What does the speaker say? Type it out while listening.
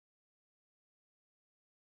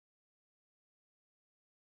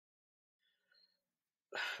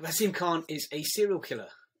Vaseem Khan is a serial killer.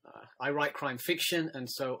 I write crime fiction, and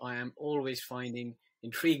so I am always finding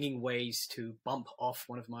intriguing ways to bump off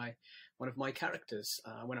one of my characters.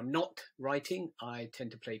 When I'm not writing, I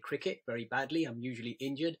tend to play cricket very badly. I'm usually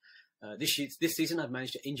injured. This season, I've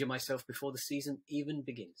managed to injure myself before the season even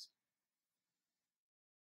begins.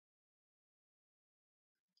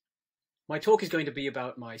 My talk is going to be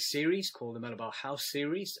about my series called the Malabar House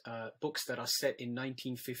series, books that are set in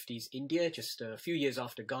 1950s India, just a few years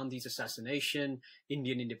after Gandhi's assassination,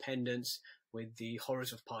 Indian independence, with the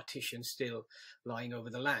horrors of partition still lying over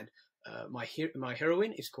the land. My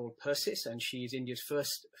heroine is called Persis, and she is India's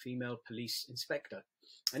first female police inspector.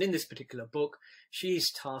 And in this particular book, she is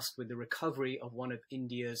tasked with the recovery of one of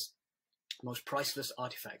India's most priceless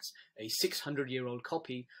artifacts, a 600-year-old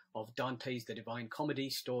copy of Dante's The Divine Comedy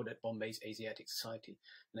stored at Bombay's Asiatic Society.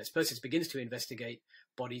 And as Persis begins to investigate,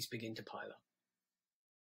 bodies begin to pile up.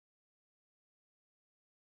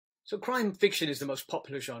 So crime fiction is the most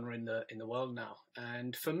popular genre in the world now.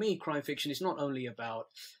 And for me, crime fiction is not only about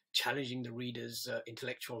challenging the reader's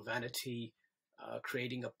intellectual vanity,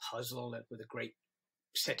 creating a puzzle with a great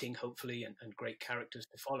setting, hopefully, and great characters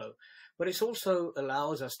to follow, but it also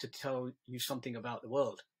allows us to tell you something about the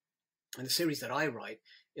world. And the series that I write,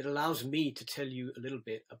 it allows me to tell you a little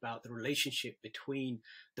bit about the relationship between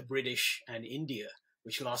the British and India,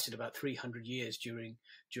 which lasted about 300 years during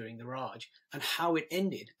the Raj, and how it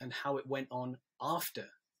ended and how it went on after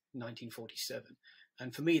 1947.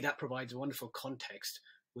 And for me, that provides a wonderful context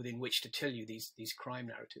within which to tell you these crime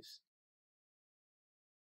narratives.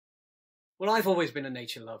 Well, I've always been a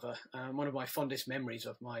nature lover. One of my fondest memories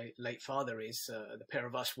of my late father is the pair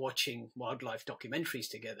of us watching wildlife documentaries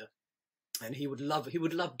together. And he would love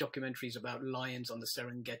documentaries about lions on the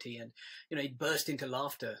Serengeti, and he'd burst into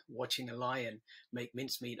laughter watching a lion make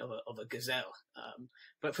mincemeat of a gazelle.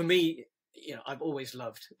 But for me, I've always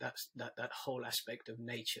loved that whole aspect of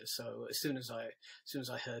nature. So as soon as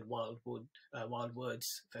I heard Wild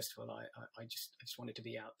Words Festival, I just wanted to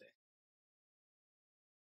be out there.